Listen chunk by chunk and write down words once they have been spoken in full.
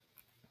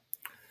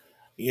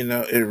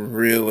It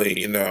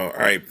really,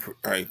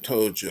 I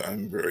told you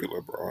I'm very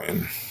liberal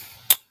and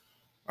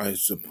I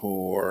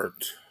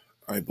support,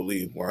 I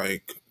believe,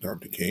 like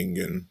Dr. King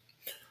and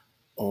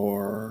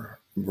or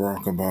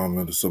Barack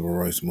Obama, the civil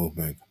rights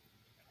movement,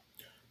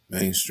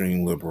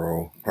 mainstream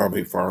liberal,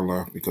 probably far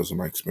left because of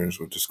my experience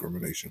with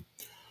discrimination.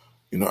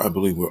 I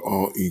believe we're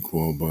all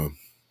equal, but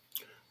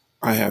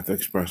I have to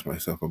express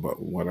myself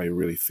about what I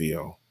really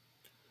feel.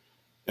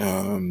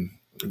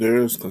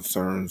 There's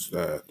concerns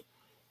that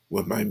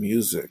with my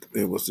music,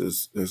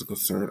 there's a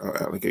concern,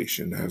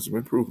 allegation that has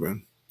been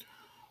proven.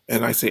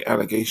 And I say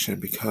allegation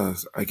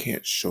because I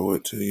can't show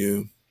it to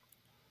you.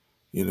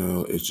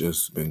 It's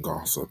just been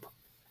gossip.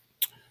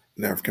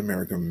 An African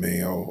American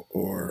male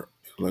or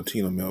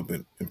Latino male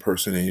been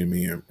impersonating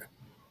me,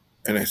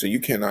 and I say you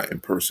cannot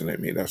impersonate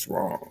me. That's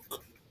wrong.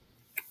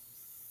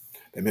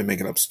 They've been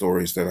making up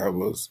stories that I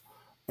was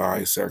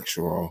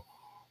bisexual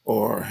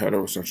or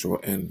heterosexual,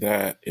 and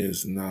that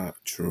is not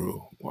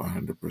true.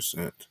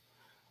 100%.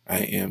 I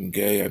am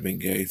gay. I've been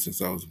gay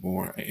since I was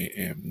born. I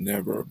have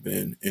never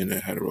been in a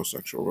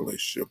heterosexual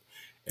relationship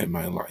in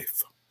my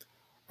life.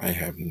 I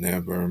have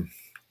never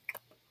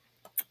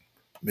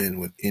been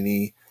with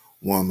any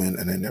woman,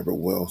 and I never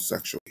will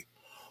sexually.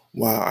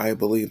 While I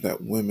believe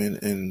that women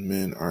and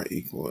men are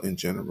equal in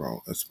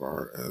general as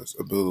far as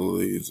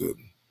abilities and,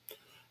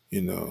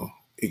 you know,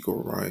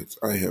 equal rights,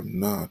 I am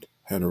not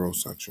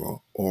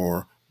heterosexual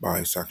or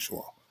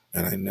bisexual.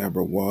 And I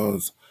never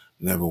was,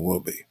 never will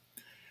be.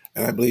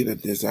 And I believe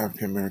that this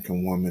African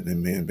American woman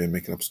and man been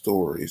making up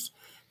stories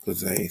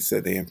because they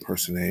said they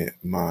impersonated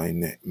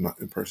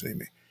impersonate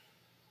me.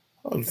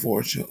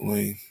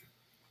 Unfortunately,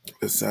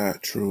 the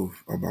sad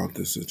truth about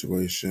this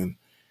situation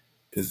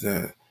is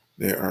that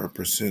there are a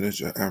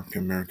percentage of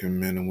African American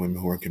men and women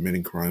who are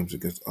committing crimes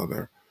against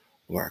other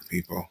black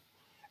people.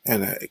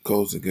 And that it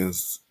goes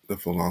against the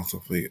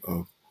philosophy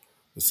of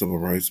the civil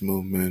rights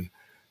movement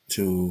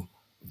to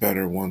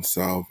better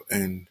oneself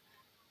and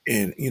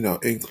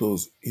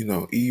includes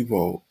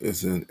evil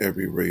is in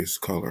every race,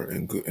 color,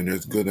 and good, and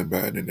there's good and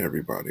bad in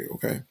everybody.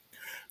 Okay,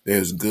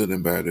 there's good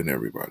and bad in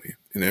everybody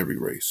in every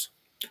race.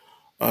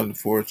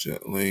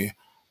 Unfortunately,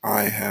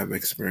 I have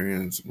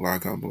experienced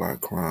black on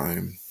black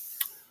crime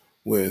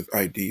with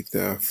ID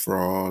theft,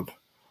 fraud.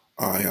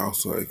 I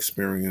also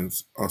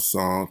experienced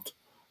assault.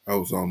 I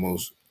was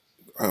almost,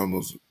 I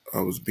almost,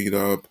 I was beat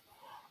up.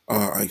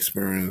 I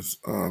experienced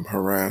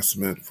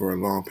harassment for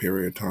a long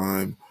period of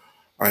time.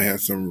 I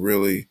had some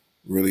really,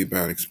 really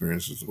bad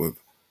experiences with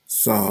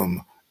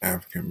some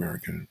African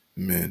American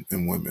men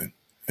and women,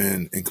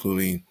 and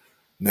including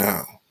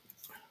now.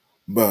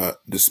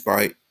 But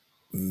despite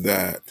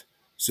that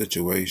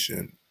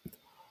situation,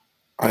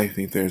 I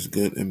think there's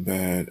good and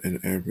bad in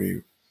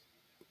every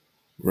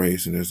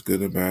race, and there's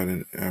good and bad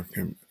in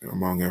African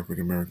among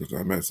African Americans.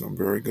 I met some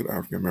very good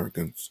African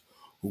Americans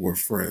who were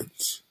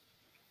friends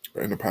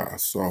in the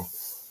past. So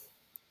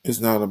it's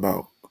not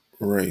about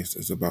race;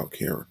 it's about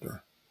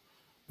character.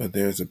 But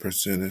there's a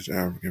percentage of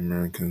African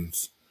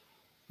Americans.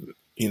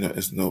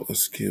 It's no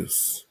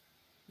excuse.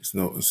 It's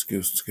no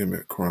excuse to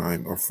commit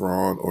crime or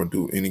fraud or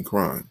do any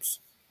crimes.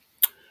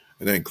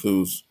 And that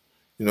includes,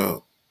 you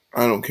know,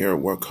 I don't care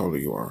what color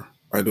you are.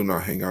 I do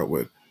not hang out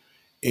with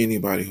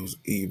anybody who's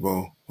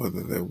evil,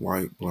 whether they're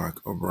white, black,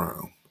 or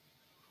brown.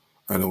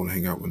 I don't want to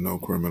hang out with no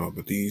criminal,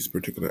 but these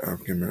particular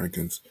African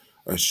Americans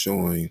are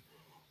showing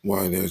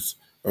why there's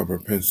a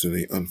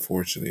propensity,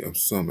 unfortunately, of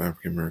some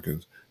African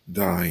Americans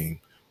dying.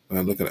 When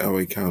I look at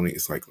LA County,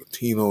 it's like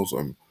Latinos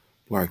or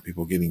black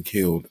people getting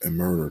killed and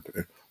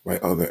murdered by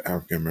other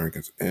African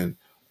Americans. And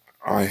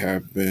I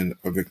have been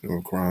a victim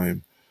of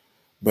crime,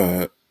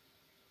 but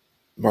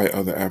by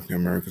other African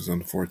Americans,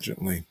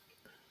 unfortunately.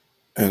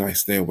 And I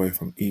stay away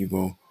from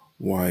evil,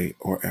 white,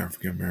 or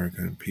African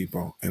American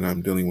people, and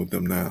I'm dealing with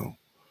them now.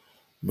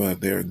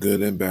 But they're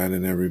good and bad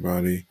in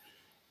everybody.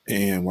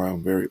 And while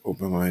I'm very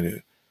open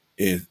minded,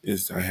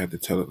 I have to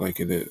tell it like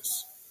it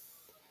is.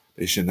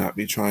 They should not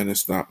be trying to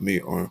stop me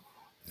or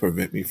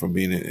prevent me from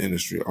being in the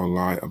industry or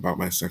lie about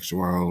my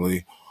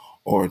sexuality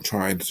or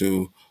try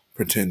to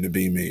pretend to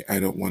be me. I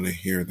don't want to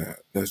hear that.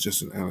 That's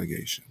just an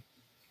allegation.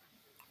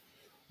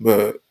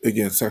 But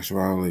again,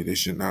 sexuality, they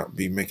should not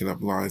be making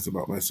up lies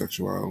about my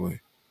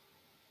sexuality.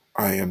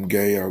 I am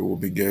gay. I will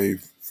be gay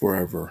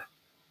forever.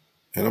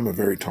 And I'm a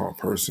very tall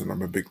person.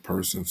 I'm a big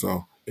person.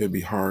 So it'd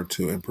be hard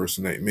to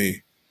impersonate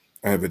me.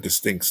 I have a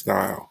distinct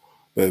style.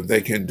 But if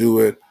they can do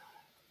it,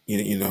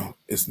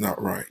 it's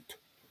not right.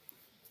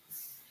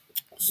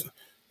 So,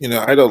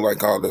 I don't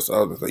like all this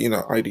other thing.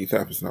 ID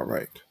theft is not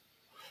right.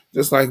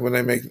 Just like when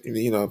they make,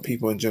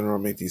 people in general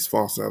make these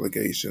false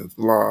allegations,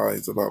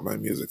 lies about my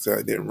music, say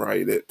I didn't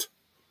write it.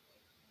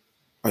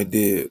 I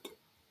did.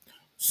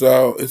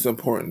 So it's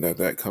important that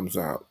that comes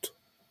out.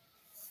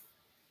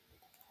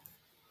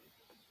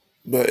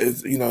 But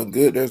it's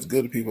good. There's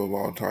good people of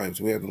all types.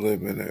 We have to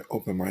live in an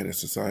open-minded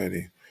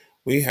society.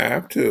 We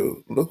have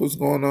to look what's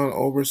going on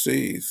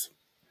overseas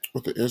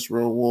with the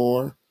Israel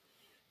war,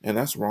 and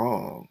that's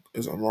wrong.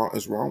 It's wrong.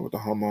 It's wrong with the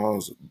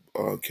Hamas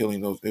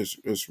killing those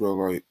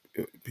Israelite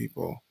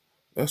people.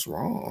 That's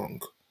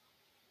wrong.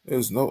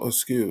 There's no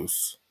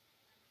excuse.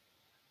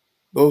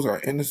 Those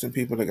are innocent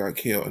people that got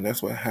killed, and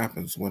that's what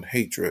happens when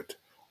hatred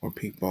or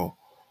people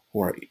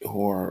who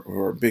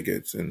are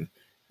bigots and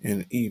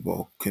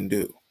evil can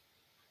do.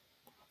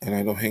 And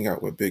I don't hang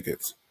out with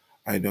bigots.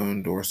 I don't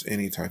endorse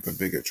any type of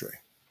bigotry.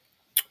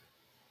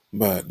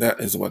 But that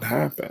is what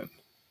happened.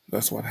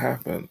 That's what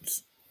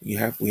happens. We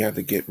have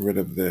to get rid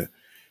of the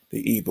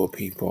evil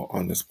people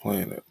on this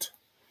planet.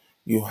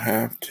 You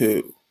have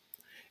to.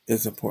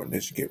 It's important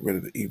that you get rid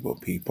of the evil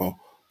people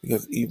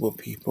because evil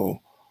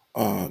people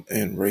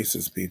and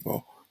racist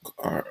people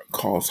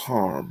cause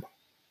harm,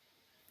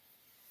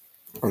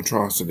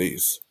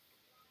 atrocities.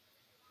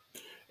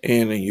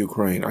 And in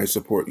Ukraine, I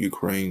support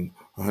Ukraine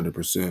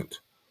 100%.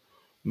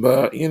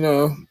 But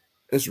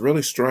it's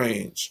really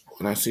strange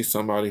when I see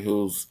somebody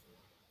who's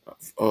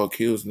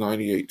accused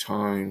 98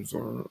 times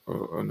or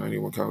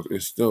 91 counts,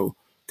 it still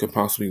could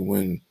possibly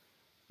win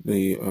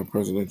the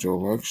presidential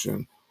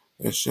election.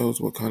 It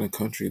shows what kind of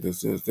country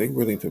this is. They're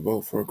willing to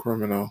vote for a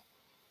criminal.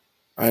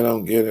 I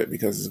don't get it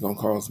because it's going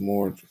to cause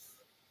more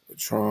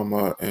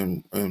trauma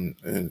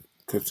and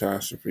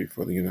catastrophe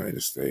for the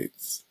United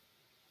States.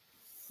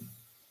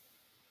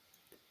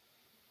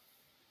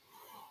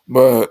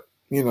 But,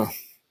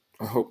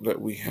 I hope that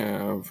we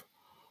have,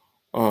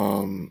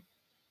 um,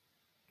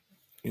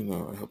 I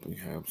hope we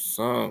have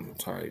some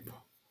type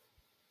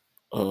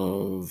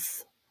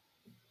of,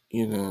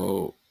 you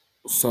know,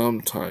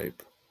 some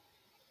type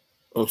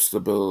of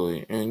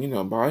stability. And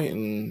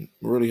Biden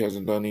really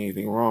hasn't done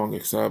anything wrong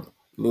except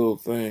little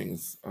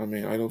things. I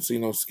mean, I don't see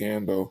no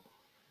scandal.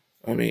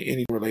 I mean,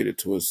 anything related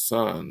to his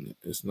son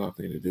is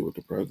nothing to do with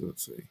the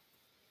presidency.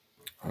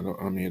 I don't.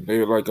 I mean,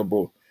 they like a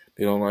bull.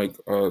 They don't like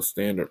a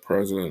standard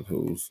president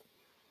who's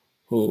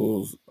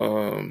has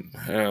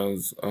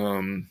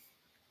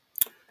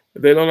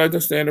They don't like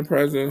a standard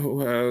president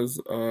who has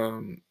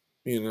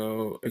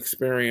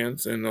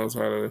experience and knows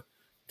how to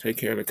take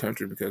care of the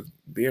country because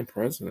being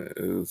president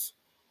is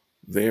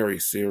very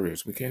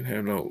serious. We can't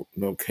have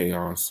no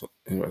chaos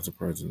as a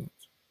president.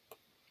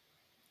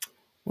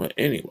 Well,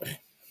 anyway,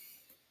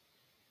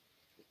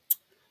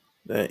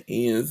 that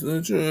is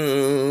the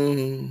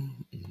truth.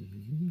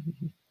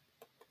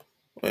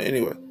 Well,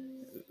 anyway,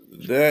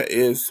 that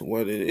is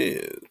what it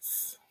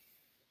is.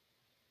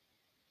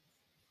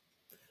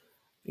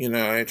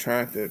 I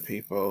attracted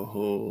people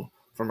who,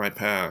 from my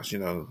past,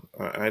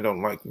 I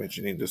don't like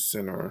mentioning the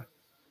center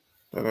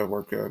that I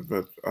work at,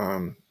 but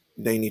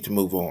they need to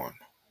move on.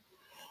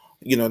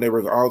 They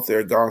were out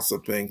there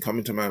gossiping,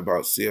 coming to me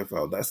about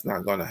CFL. That's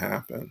not going to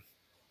happen.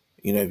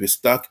 If you're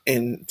stuck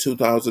in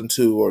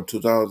 2002 or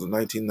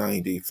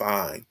 1990,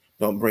 fine.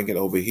 Don't bring it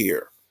over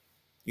here.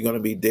 You're going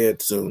to be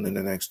dead soon in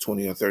the next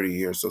 20 or 30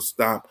 years. So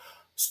stop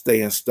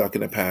staying stuck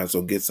in the past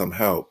or get some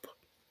help.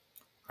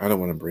 I don't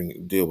want to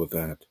deal with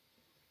that.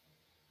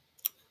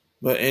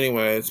 But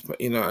anyways,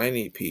 I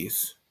need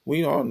peace.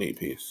 We all need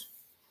peace.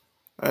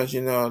 As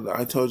you know,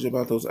 I told you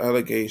about those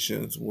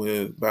allegations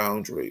with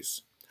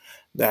boundaries.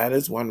 That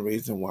is one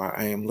reason why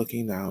I am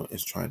looking now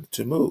is trying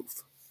to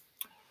move.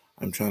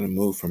 I'm trying to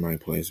move from my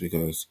place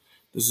because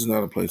this is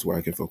not a place where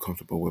I can feel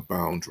comfortable with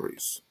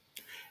boundaries.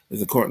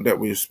 It's important that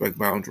we respect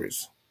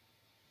boundaries.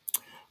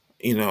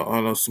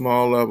 On a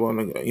small level,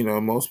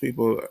 most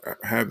people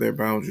have their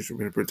boundaries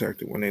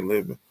protected when they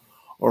live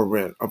or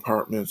rent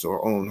apartments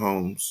or own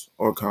homes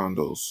or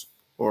condos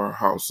or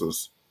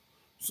houses.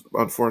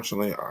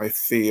 Unfortunately, I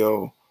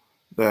feel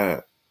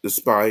that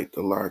despite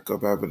the lack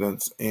of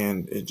evidence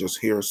and it just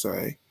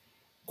hearsay,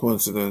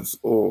 coincidence,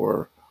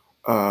 or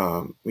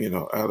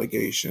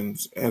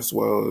allegations, as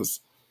well as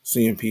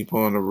seeing people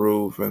on the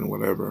roof and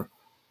whatever,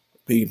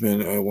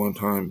 peeping at one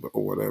time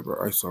or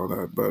whatever. I saw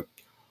that, but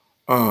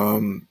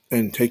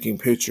and taking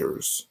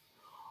pictures.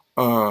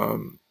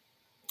 Um,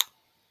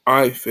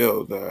 I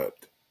feel that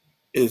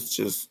it's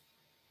just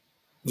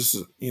this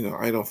is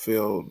I don't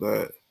feel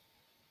that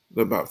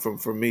about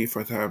for me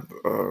for to have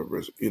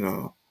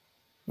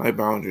my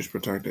boundaries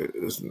protected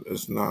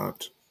is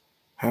not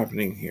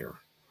happening here.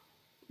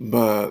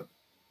 But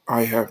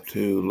I have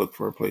to look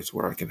for a place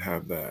where I can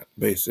have that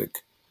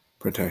basic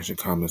protection,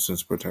 common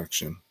sense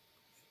protection.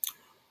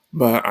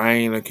 But I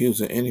ain't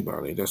accusing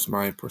anybody. That's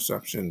my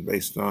perception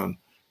based on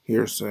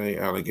hearsay,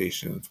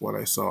 allegations, what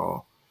I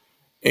saw.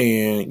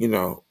 And,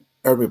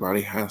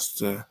 everybody has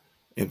to,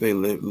 if they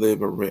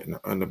live or rent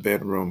in a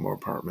bedroom or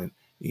apartment,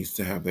 needs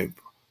to have their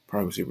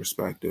privacy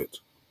respected.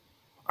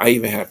 I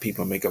even had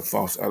people make up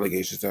false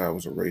allegations that I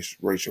was a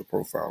racial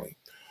profiling.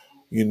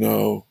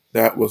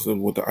 That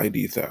wasn't with the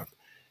ID theft.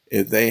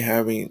 If they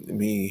having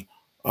me,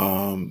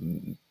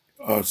 some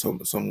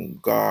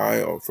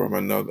guy or from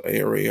another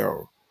area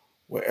or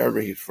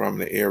wherever he's from,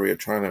 the area,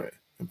 trying to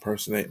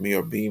impersonate me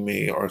or be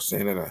me, or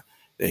saying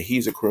that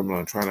he's a criminal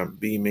and trying to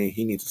be me,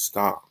 he needs to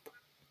stop.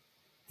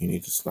 He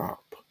needs to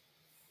stop.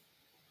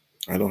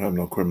 I don't have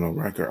no criminal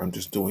record. I'm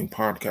just doing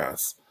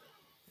podcasts.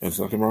 There's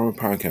nothing wrong with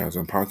podcasts,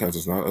 and podcast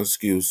is not an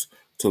excuse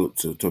to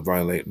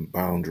violate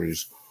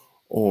boundaries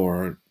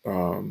or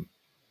to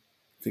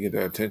get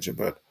that attention.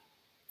 But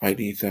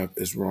ID theft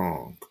is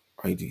wrong.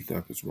 ID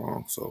theft is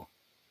wrong. So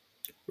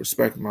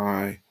respect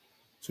my,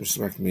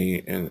 respect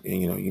me, and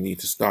you need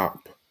to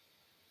stop.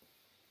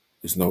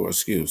 There's no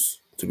excuse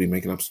to be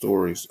making up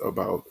stories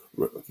about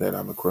that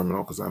I'm a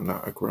criminal because I'm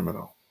not a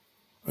criminal.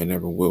 I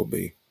never will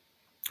be.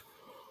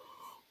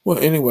 Well,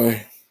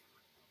 anyway,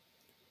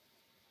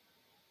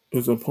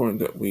 it's important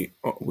that we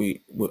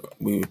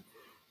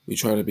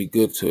try to be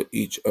good to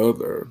each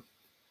other.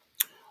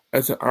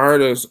 As an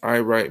artist, I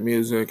write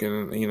music,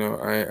 and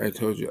I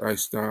told you I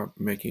stopped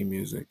making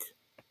music.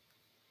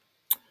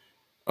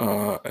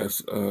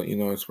 As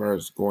as far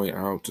as going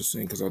out to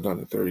sing, because I've done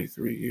it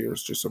 33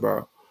 years, just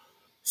about.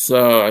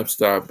 So I've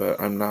stopped, but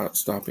I'm not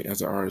stopping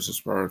as an artist as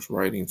far as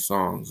writing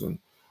songs, and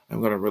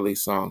I'm going to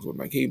release songs with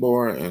my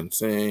keyboard and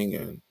sing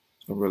and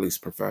release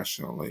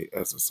professionally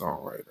as a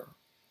songwriter.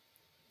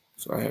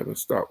 So I haven't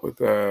stopped with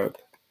that.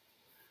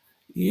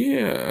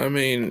 Yeah, I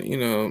mean,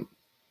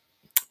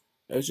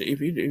 if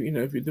if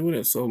you're doing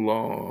it so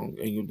long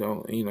and you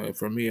don't,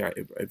 for me,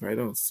 if I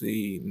don't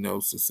see no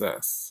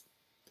success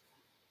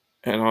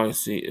and all I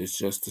see is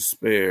just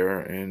despair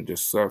and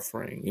just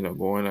suffering,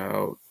 going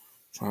out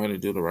trying to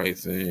do the right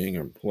thing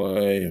and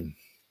play, and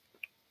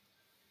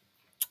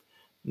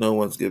no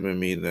one's giving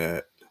me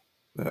that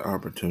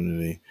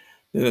opportunity,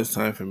 then it's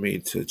time for me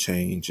to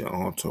change and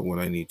alter what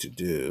I need to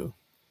do.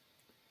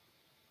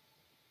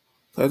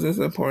 Because it's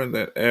important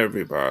that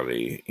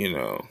everybody,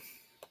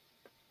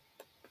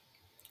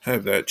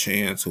 have that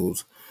chance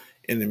who's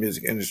in the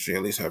music industry,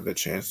 at least have the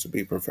chance to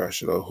be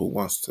professional who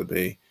wants to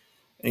be.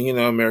 And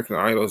American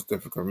Idol is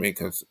difficult for me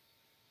because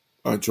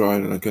I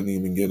tried and I couldn't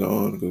even get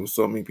on because there was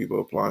so many people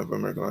applying for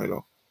American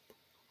Idol.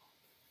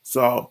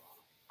 So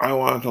I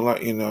wanted to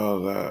let you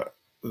know that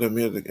the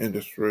music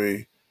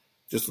industry,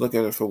 just look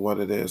at it for what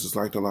it is. It's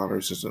like the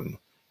lottery system.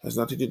 It has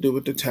nothing to do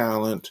with the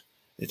talent.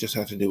 It just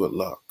has to do with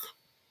luck.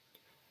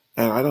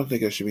 And I don't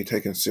think it should be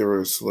taken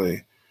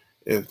seriously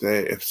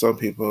if some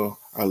people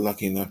are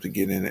lucky enough to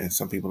get in and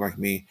some people like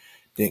me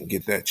didn't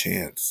get that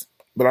chance.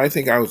 But I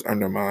think I was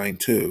undermined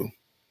too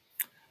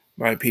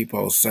by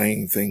people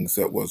saying things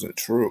that wasn't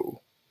true,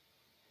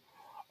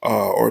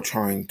 or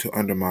trying to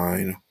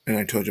undermine. And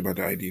I told you about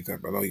the ID theft,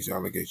 about all these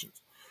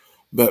allegations.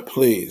 But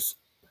please,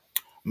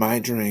 my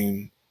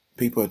dream,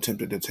 people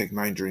attempted to take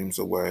my dreams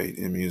away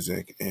in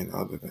music and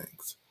other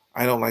things.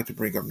 I don't like to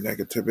bring up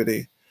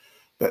negativity,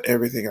 but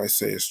everything I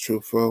say is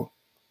truthful.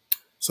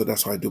 So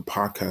that's why I do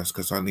podcasts,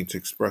 because I need to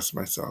express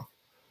myself.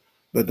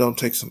 But don't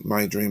take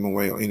my dream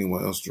away or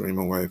anyone else's dream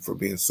away for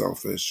being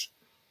selfish.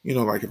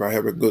 Like if I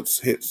have a good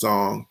hit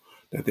song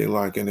that they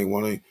like and they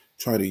want to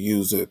try to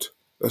use it,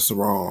 that's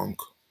wrong.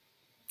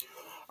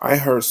 I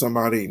heard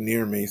somebody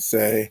near me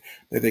say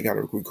that they got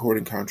a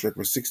recording contract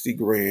for 60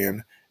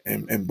 grand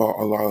and bought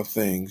a lot of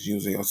things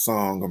using a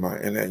song of mine,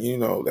 and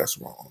that's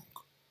wrong.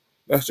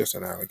 That's just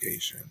an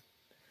allegation.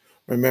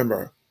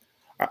 Remember,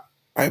 I,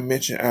 I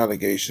mention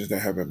allegations that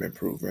haven't been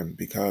proven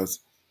because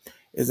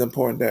it's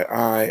important that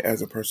I,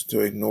 as a person,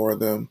 to ignore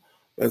them.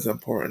 But it's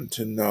important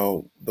to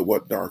know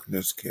what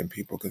darkness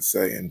people can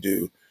say and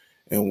do,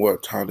 and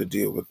how to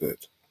deal with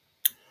it.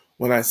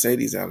 When I say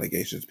these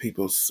allegations,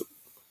 people's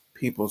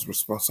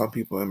response, some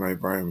people in my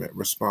environment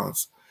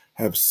response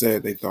have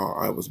said they thought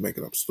I was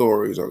making up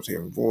stories, I was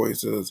hearing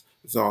voices,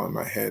 it's all in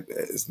my head.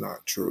 That is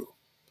not true.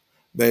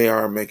 They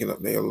are making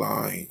up their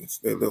lies.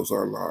 Those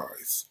are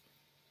lies.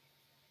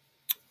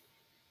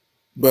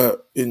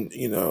 But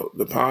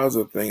the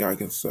positive thing I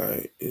can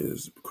say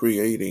is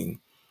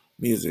creating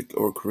music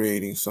or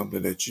creating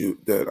something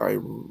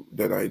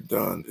that I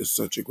done is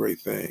such a great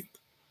thing.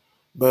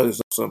 But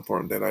it's also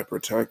important that I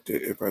protect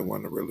it if I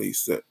want to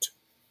release it.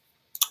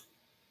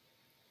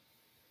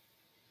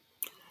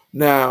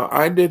 Now,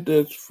 I did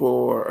this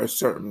for a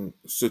certain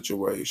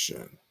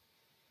situation.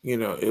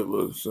 It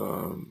was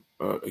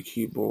a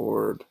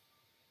keyboard,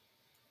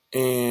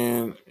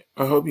 and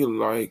I hope you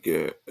like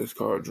it. It's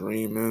called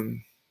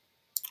Dreamin',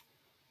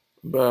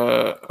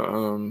 but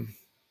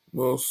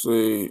we'll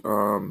see.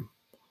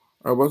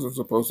 I wasn't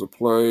supposed to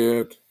play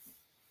it.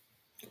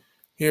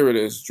 Here it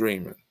is,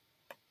 Dreamin'.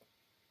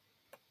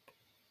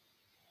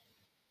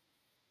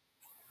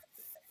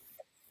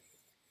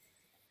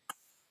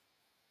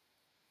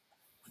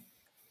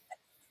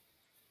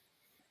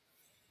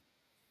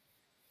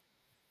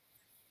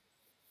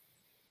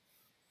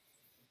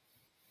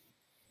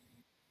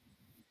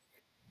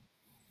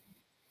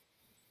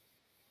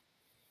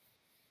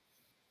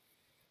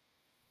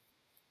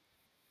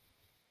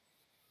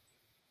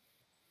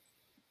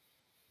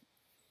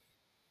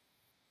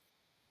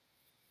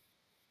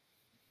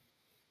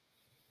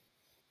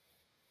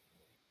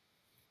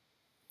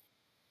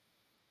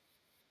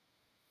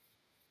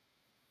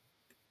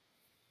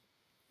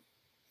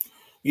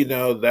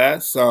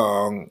 That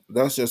song,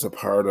 that's just a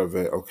part of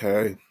it,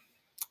 okay?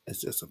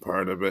 It's just a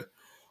part of it.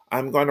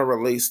 I'm going to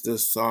release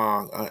this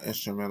song,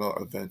 instrumental,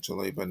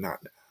 eventually, but not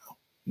now.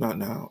 Not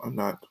now. I'm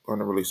not going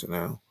to release it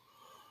now.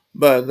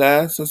 But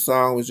that's a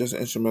song was just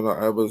instrumental.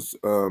 I was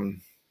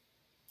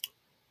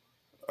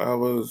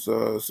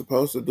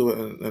supposed to do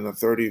it in a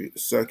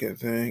 30-second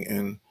thing,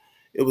 and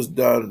it was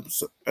done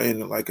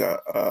in like a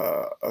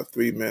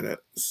 3 minute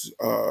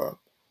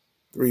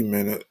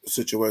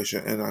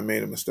situation, and I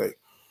made a mistake.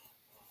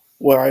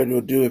 What I will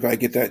do if I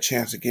get that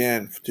chance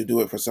again to do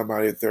it for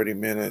somebody 30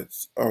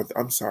 minutes, or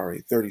I'm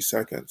sorry, 30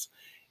 seconds,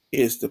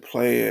 is to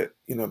play it,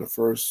 the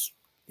first,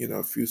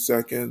 few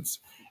seconds,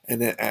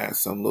 and then add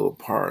some little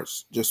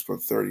parts just for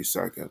 30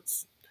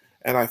 seconds.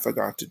 And I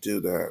forgot to do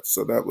that,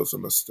 so that was a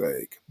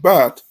mistake.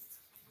 But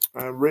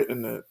I've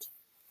written it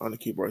on the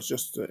keyboard. It's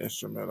just the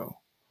instrumental.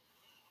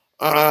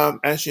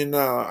 As you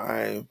know,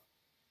 I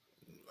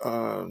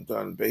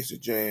done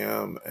basic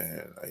jam,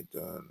 and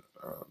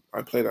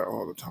I play that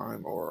all the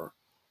time, or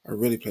I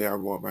really play I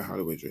Want My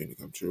Hollywood Dream to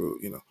Come True.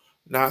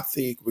 Not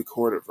the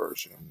recorded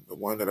version. The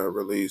one that I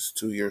released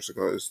 2 years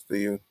ago is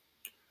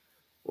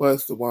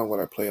it's the one when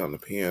I play on the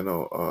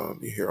piano.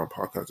 You hear on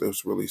podcasts. It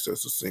was released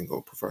as a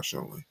single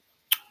professionally.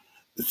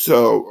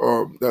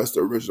 So that's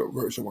the original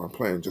version where I'm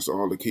playing just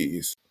all the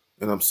keys,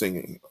 and I'm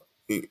singing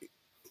in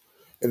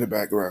the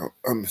background.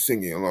 I'm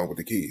singing along with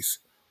the keys.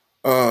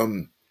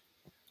 Um,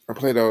 I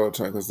play that all the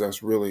time because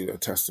that's really a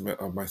testament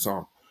of my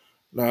song.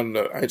 Now,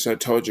 I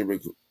told you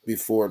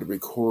before, the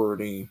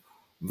recording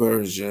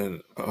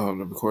version,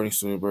 the recording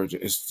studio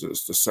version is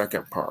just the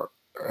second part.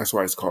 That's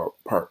why it's called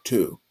part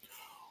two,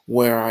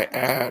 where I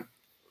add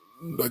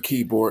the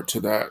keyboard to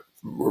that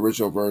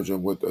original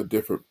version with a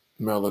different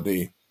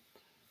melody,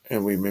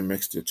 and we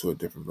mixed it to a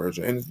different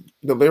version. And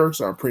the lyrics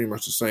are pretty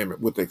much the same,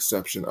 with the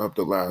exception of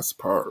the last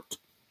part.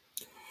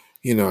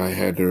 I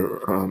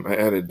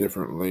added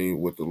differently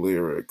with the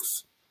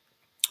lyrics.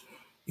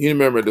 You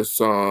remember the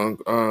song?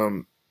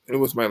 It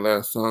was my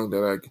last song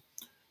that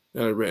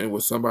I written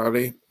with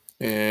somebody,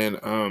 and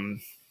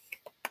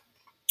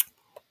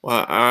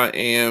well, I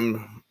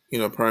am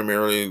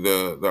primarily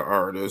the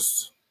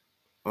artist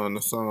on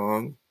the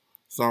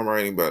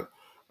songwriting, but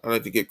I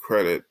like to give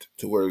credit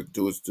to where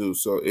due is due.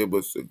 So it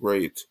was a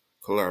great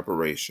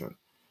collaboration.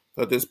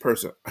 But this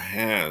person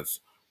has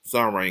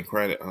songwriting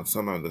credit on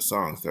some of the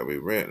songs that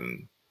we've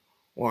written,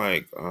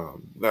 like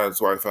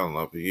That's Why I Fell in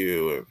Love with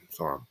You and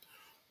so on.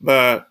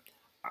 But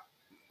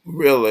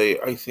really,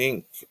 I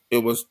think it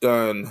was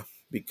done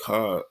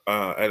because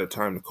at a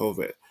time of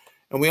COVID,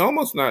 and we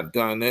almost not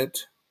done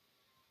it.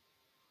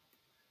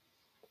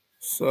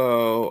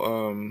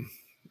 So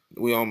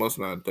we almost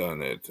not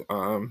done it.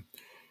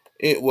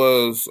 It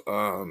was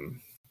I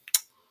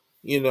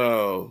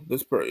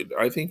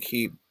think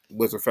he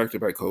was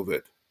affected by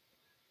COVID,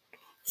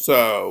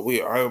 so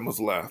I almost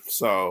left.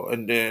 So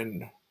and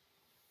then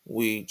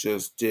we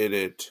just did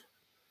it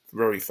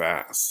very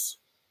fast.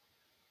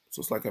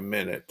 So it's like a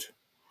minute.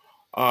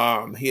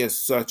 He is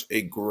such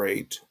a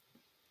great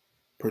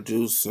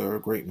producer,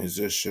 great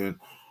musician,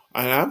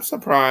 and I'm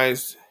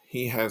surprised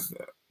he has.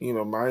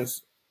 My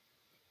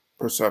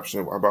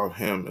perception about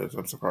him is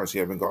I'm surprised he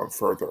hasn't gone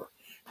further.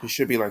 He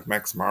should be like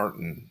Max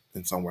Martin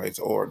in some ways,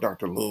 or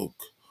Dr. Luke,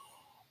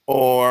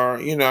 or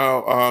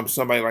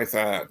somebody like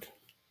that,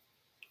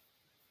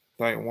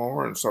 like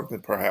Warren,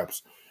 something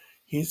perhaps.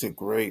 He's a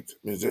great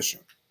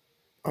musician,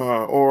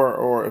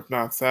 or if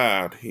not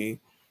that,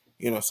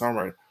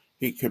 songwriter.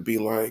 He could be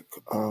like,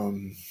 a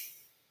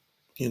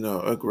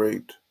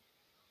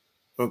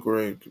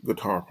great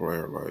guitar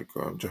player like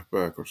Jeff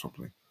Beck or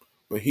something.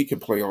 But he can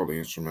play all the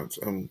instruments,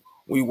 and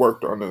we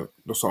worked on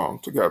the song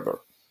together.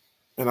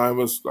 And I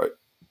was like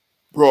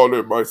brought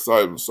in my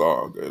side of the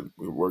song, and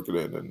we worked it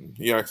in. And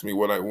he asked me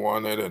what I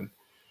wanted, and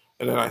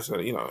then I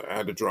said,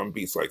 add the drum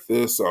beats like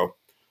this. So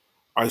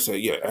I said,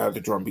 yeah, add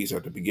the drum beats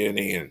at the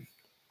beginning,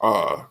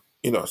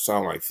 and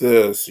sound like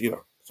this.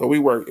 So we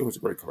worked. It was a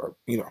great collab.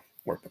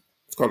 Worked.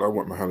 It's called "I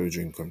Want My Hollywood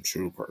Dream Come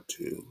True" Part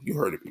Two. You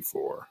heard it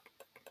before.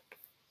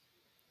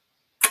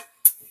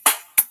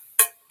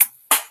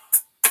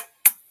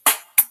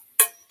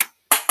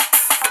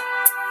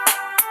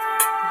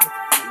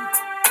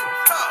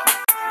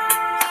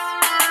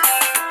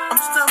 I'm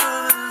still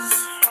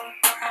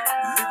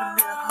living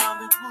near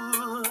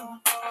Hollywood.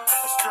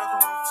 I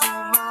struggled too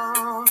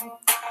long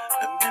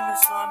and been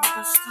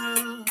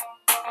misunderstood.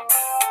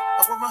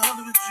 I want my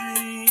Hollywood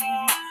dream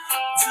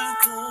to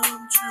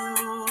come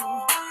true.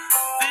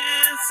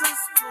 This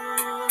is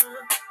what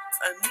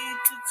I need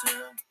to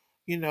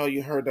tell.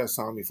 You heard that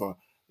song before.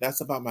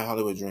 That's about my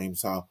Hollywood dream.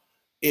 So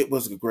it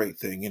was a great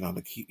thing,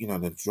 to keep,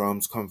 the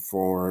drums come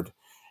forward,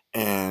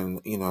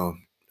 and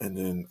and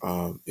then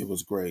it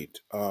was great.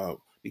 The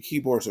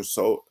keyboards are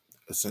so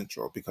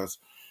essential because,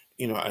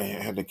 I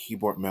had the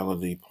keyboard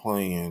melody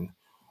playing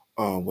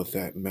with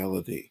that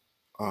melody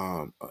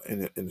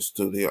in the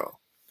studio.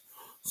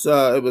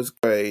 So it was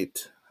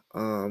great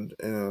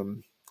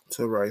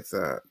to write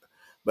that.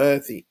 But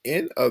at the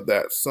end of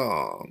that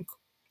song,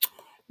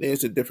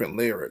 there's a different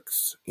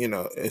lyrics.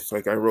 It's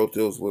like I wrote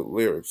those with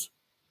lyrics.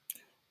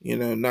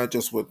 Not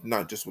just with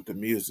the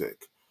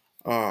music.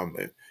 Um,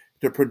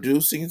 the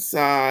producing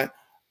side,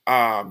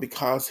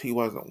 because he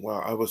wasn't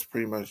well, I was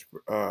pretty much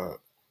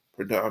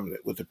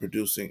predominant with the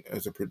producing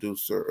as a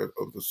producer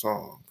of the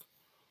song.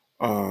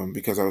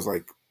 Because I was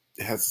like,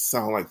 it has to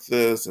sound like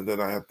this, and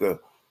then I have to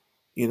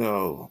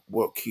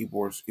what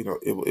keyboards, it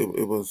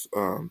was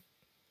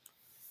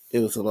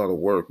a lot of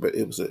work, but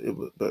it was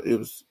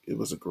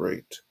a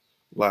great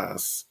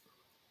last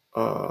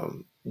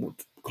um,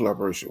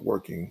 collaboration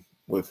working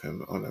with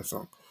him on that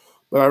song.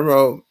 But I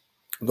wrote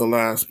the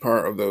last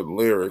part of the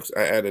lyrics.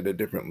 I added a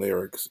different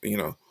lyrics.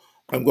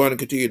 I'm going to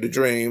continue to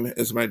dream.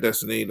 It's my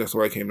destiny. That's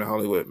why I came to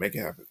Hollywood. Make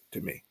it happen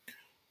to me.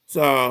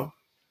 So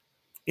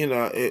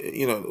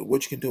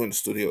what you can do in the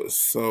studio is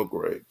so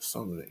great,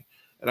 so many.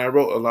 And I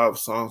wrote a lot of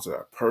songs that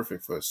are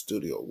perfect for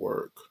studio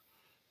work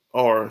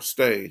or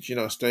stage.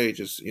 Stage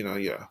is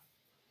yeah.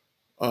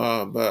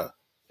 But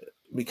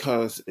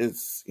because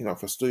it's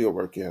for studio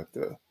work, you have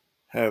to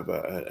have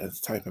a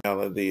type of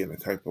melody and a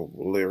type of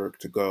lyric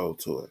to go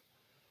to it.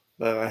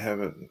 But I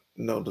haven't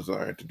no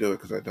desire to do it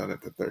because I've done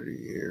it for 30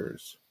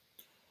 years,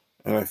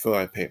 and I feel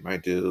I paid my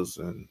dues,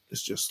 and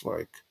it's just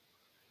like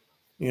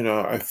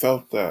I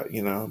felt that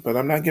but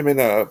I'm not giving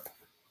up.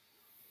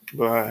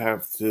 But I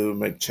have to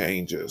make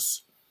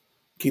changes,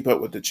 keep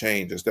up with the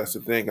changes. That's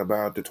the thing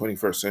about the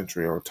 21st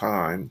century or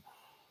time.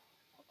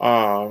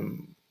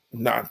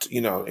 Not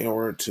in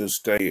order to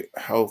stay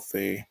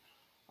healthy,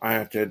 I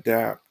have to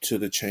adapt to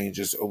the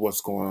changes of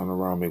what's going on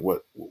around me.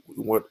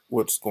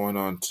 What's going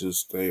on to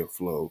stay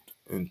afloat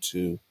and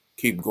to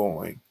keep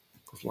going,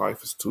 because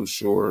life is too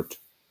short.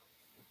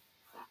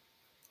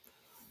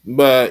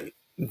 But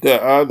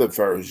the other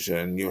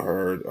version you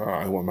heard,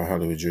 I want my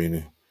Hollywood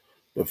Dream.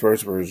 The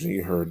first version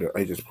you heard,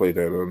 I just played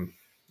that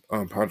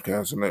on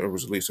podcast, and it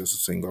was released as a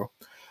single.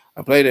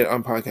 I played it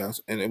on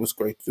podcast, and it was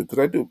great to do because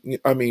I do.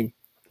 I mean,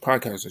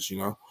 podcasts,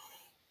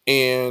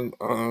 and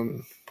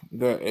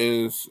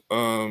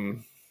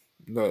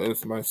that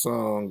is my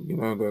song.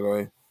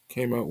 That I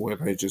came up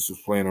with. I just was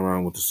playing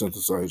around with the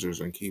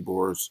synthesizers and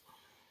keyboards,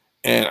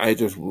 and I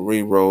just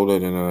re-rolled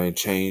it, and then I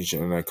changed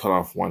it, and I cut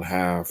off one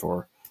half,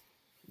 or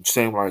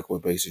same like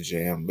with Basic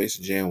Jam.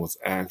 Basic Jam was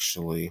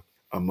actually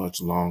a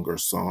much longer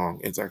song.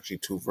 It's actually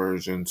two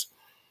versions,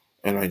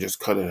 and I just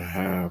cut it in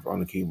half on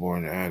the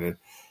keyboard and added.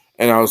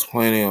 And I was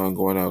planning on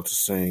going out to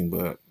sing,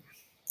 but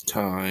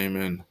time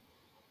and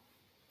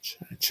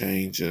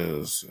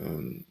changes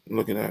and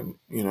looking at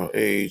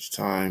age,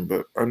 time.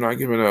 But I'm not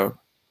giving up.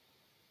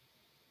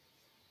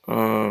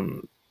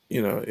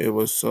 It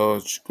was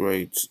such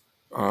great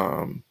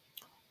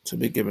to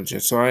be given a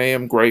chance. So I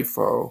am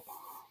grateful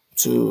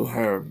to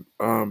have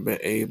been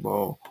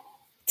able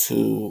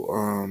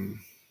to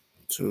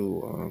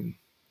to um,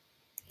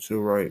 to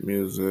write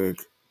music.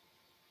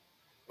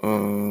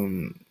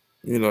 Um,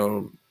 you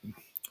know,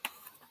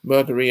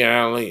 but the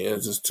reality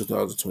is it's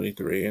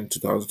 2023 and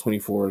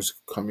 2024 is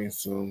coming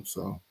soon.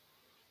 So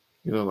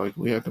like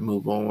we have to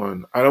move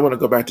on. I don't want to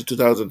go back to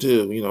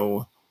 2002.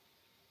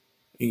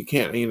 You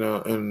can't.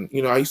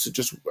 And I used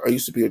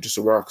to be just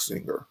a rock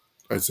singer.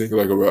 I sing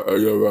like a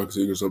rock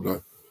singer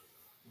sometimes.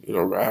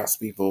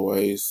 Raspy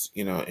voice.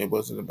 It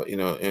wasn't about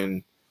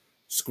and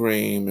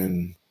scream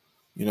and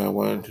I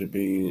wanted to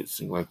be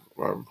sing like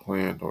Robert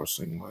Plant or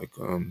sing like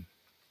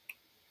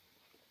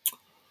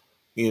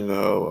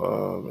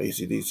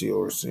ACDC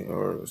or sing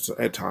or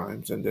at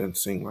times, and then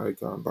sing like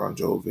Bon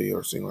Jovi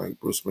or sing like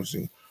Bruce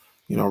Springsteen,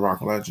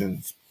 rock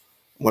legends.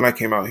 When I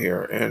came out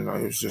here and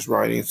I was just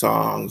writing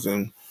songs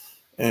and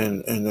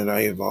then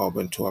I evolved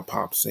into a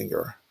pop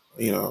singer,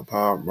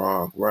 pop,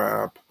 rock,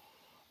 rap,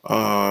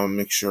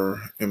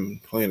 mixture,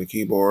 and playing the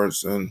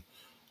keyboards. And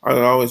I've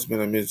always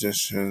been a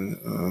musician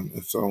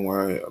in some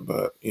way,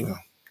 but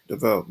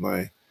developed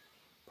my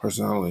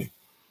personality.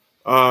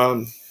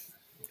 Um,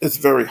 it's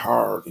very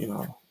hard,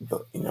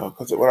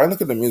 because when I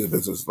look at the music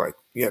business, like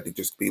you have to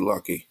just be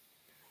lucky.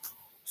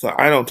 So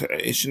I don't.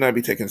 It should not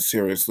be taken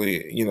seriously,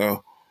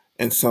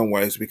 in some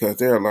ways because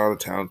there are a lot of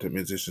talented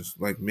musicians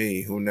like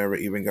me who never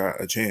even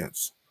got a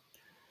chance.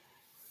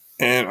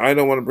 And I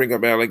don't want to bring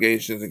up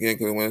allegations again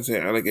because when I say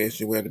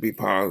allegation, we have to be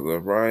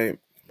positive, right?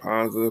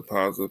 Positive,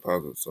 positive,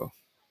 positive. So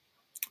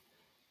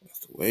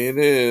that's the way it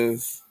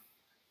is.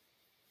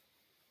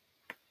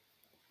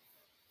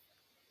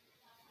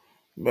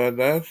 But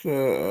that's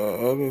the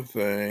other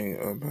thing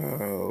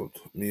about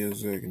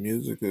music.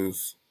 Music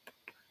is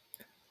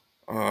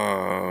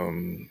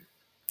um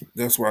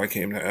that's why I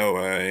came to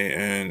LA,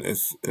 and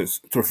it's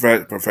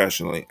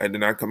professionally. I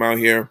did not come out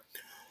here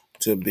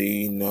to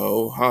be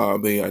no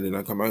hobby. I did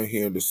not come out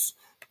here to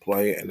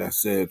play and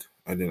that's it.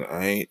 I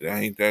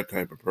ain't that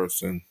type of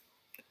person.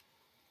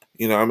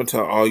 I'm gonna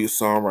tell all you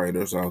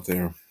songwriters out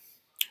there,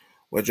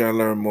 what y'all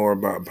learn more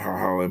about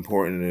how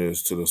important it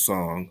is to the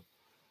song.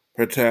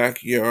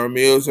 Protect your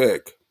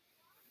music.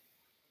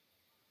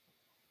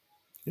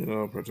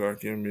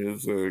 Protect your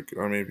music.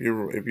 I mean,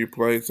 if you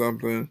play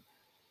something,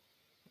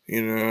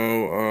 you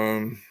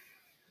know,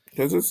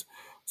 because it's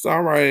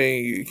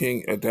songwriting, you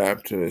can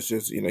adapt to. It's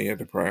just you have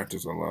to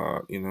practice a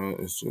lot.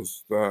 It's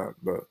just that.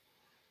 But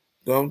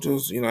don't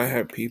just I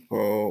have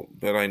people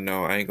that I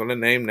know. I ain't gonna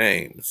name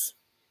names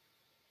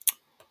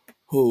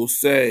who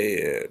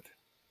said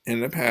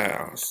in the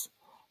past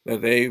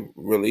that they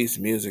released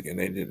music and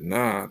they did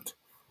not.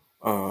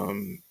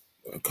 Um,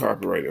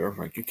 copyrighted. I'm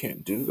like, you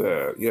can't do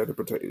that. You have to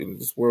protect.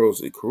 This world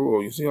is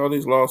cruel. You see all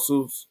these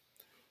lawsuits.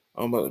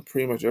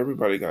 Pretty much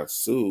everybody got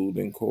sued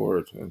in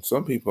court, and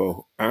some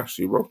people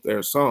actually wrote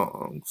their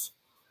songs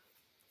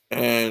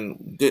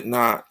and did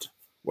not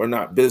were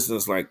not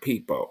business like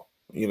people.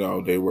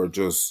 They were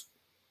just,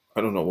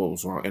 I don't know what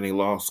was wrong, and they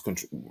lost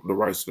the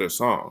rights to their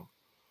song.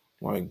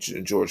 Like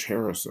George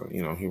Harrison,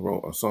 he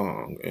wrote a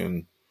song,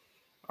 and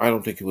I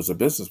don't think he was a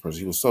business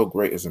person. He was so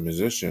great as a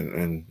musician,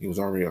 and he was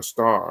already a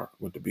star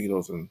with the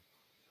Beatles, and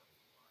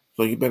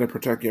so you better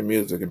protect your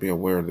music and be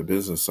aware of the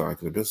business side,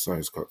 because the business side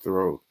is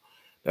cutthroat.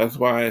 That's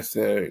why I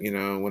said,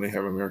 when they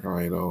have American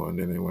Idol, and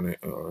then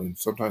and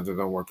sometimes it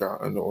don't work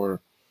out,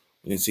 or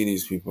when you see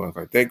these people, it's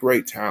like they're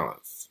great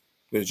talents,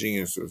 they're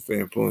geniuses, they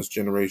influence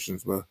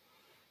generations, but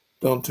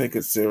don't take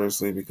it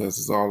seriously because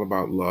it's all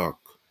about luck.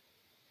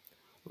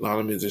 A lot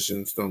of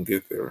musicians don't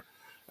get there,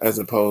 as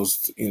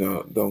opposed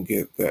to, don't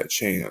get that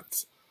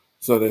chance.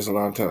 So there's a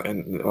lot of talent,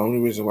 and the only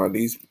reason why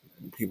these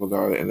people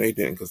got it and they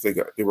didn't, because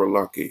they were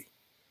lucky,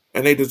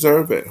 and they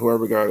deserve it.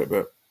 Whoever got it,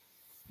 but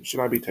it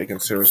should not be taken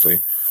seriously.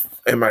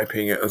 In my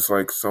opinion, it's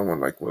like someone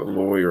like with a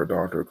lawyer or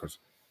doctor, because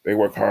they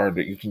work hard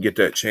that you can get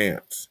that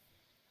chance.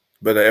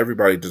 But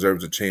everybody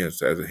deserves a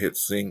chance as a hit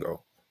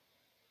single.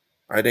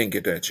 I didn't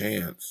get that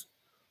chance.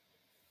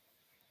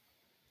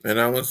 And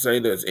I would say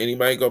this: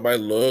 anybody go by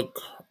look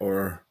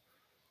or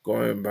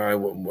going by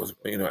what was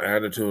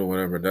attitude or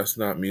whatever, that's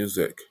not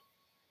music.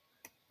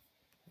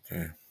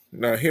 Okay.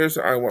 Now here's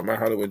I want my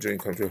Hollywood dream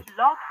come true.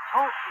 Blog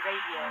Talk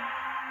Radio.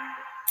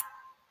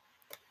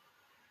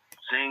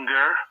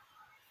 Singer,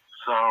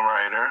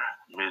 songwriter,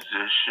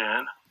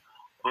 musician,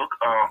 book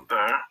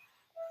author.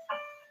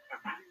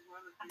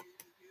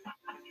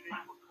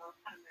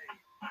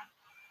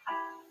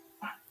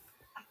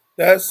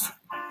 That's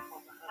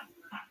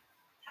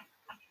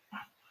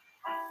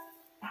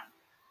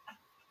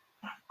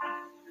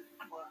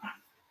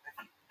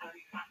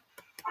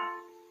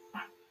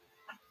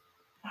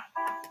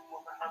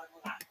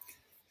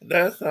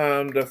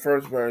the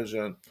first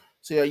version.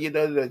 See how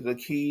the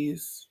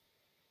keys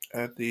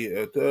at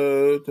the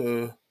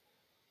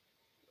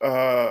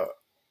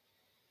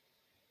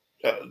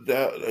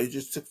that they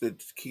just took the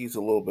keys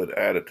a little bit,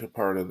 added to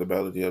part of the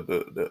melody of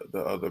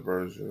the other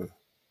version.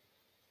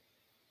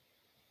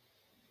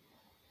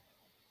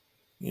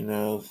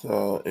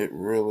 So it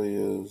really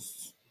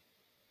is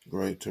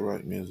great to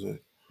write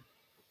music.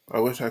 I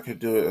wish I could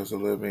do it as a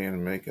living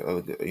and make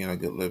a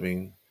good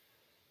living,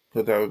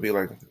 but that would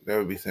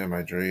be saying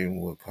my dream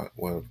would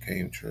have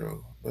came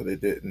true, but it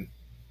didn't.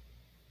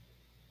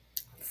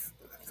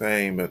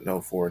 Fame but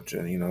no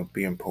fortune.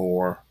 Being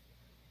poor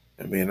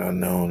and being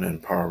unknown in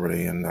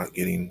poverty and not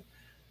getting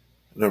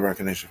the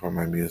recognition for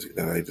my music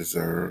that I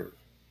deserve.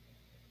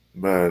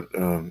 But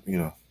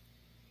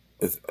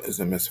it's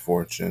a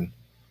misfortune.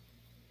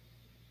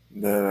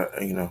 But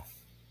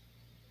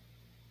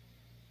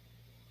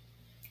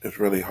it's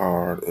really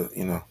hard.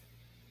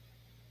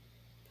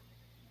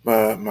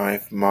 But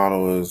my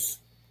motto is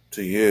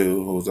to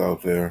you who's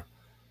out there: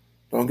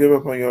 don't give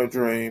up on your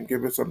dream.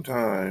 Give it some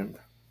time.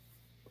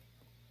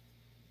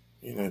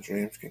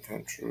 Dreams can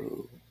come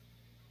true.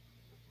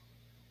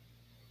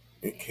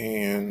 It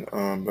can,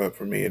 but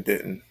for me, it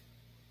didn't.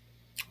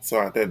 So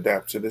I had to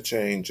adapt to the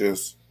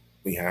changes.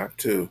 We have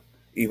to,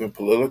 even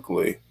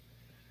politically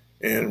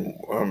and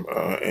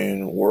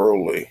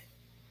worldly.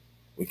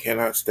 We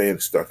cannot stay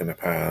stuck in the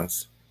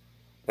past.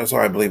 That's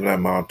why I believe in that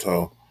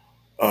motto.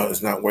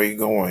 It's not where you're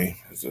going.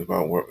 It's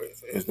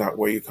not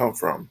where you come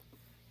from.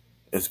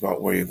 It's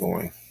about where you're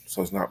going.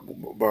 So it's not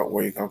about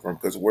where you come from,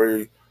 because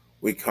where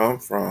we come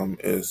from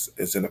is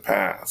in the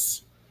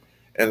past,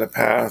 and the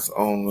past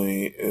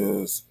only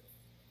is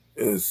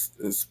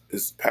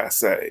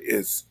passe.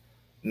 It's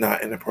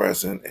not in the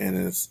present, and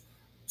it's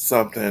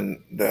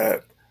something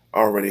that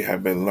already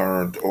had been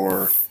learned,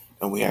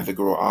 and we have to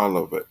grow out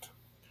of it.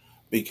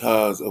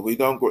 Because if we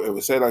don't grow, if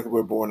we say like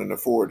we're born in the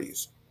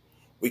 40s,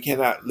 we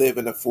cannot live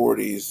in the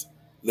 40s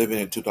living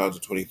in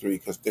 2023,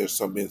 because there's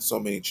been so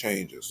many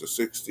changes. The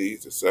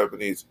 60s, the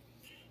 70s.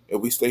 If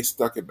we stay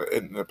stuck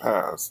in the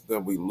past,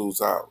 then we lose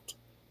out.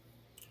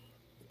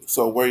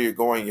 So where you're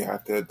going, you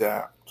have to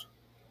adapt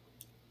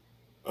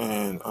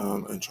and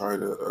try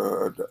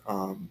to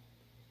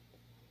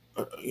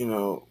you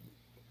know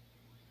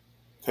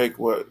take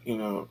what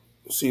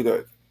see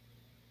that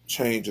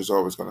change is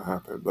always going to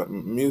happen. But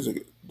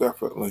music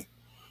definitely.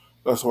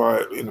 That's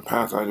why in the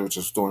past I was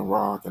just doing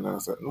rock, and then I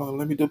said, no,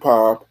 let me do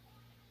pop.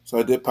 So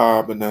I did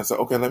pop, and then I said,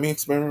 okay, let me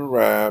experiment with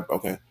rap.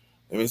 Okay,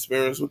 let me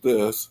experience with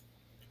this.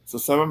 So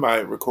some of my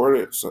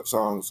recorded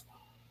songs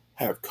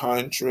have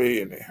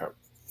country, and they have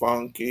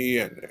funky,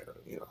 and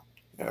it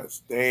has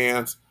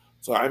dance.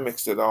 So I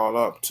mixed it all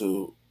up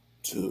to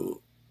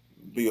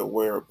be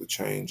aware of the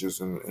changes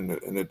and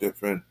the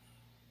different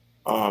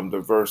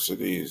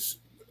diversities,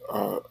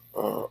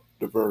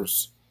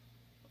 diverse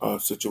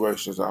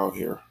situations out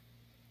here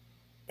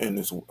in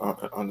this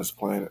on this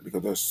planet,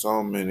 because there's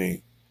so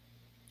many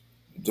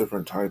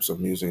different types of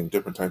music and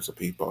different types of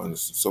people, and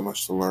there's so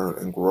much to learn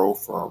and grow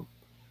from.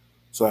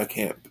 so I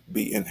can't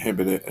be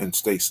inhibited and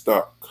stay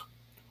stuck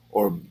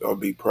or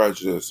be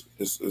prejudiced.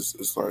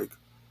 It's like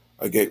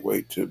a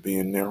gateway to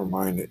being narrow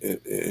minded.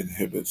 It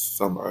inhibits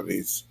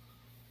somebody's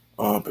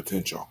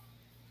potential.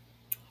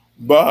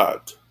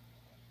 But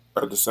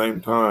at the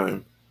same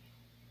time,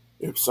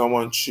 if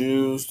someone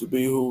choose to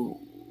be who,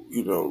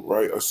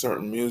 write a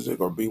certain music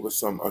or be with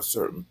a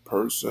certain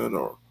person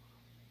or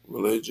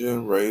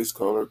religion, race,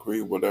 color,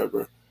 creed,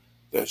 whatever,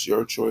 that's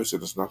your choice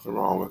and there's nothing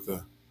wrong with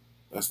it.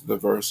 That's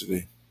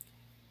diversity.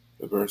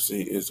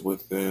 Diversity is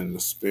within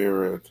the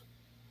spirit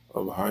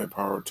of a higher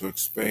power to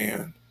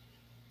expand.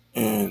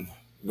 And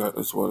that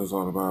is what it's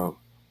all about.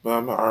 But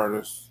I'm an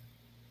artist.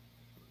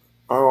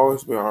 I'll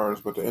always be an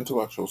artist, but the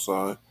intellectual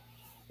side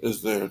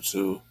is there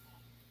to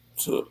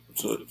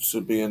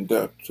be in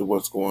depth to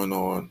what's going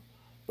on.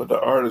 But the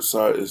artist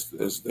side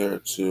is there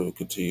to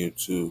continue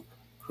to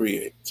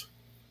create.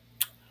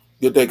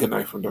 Good day, good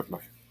night from Death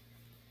Night.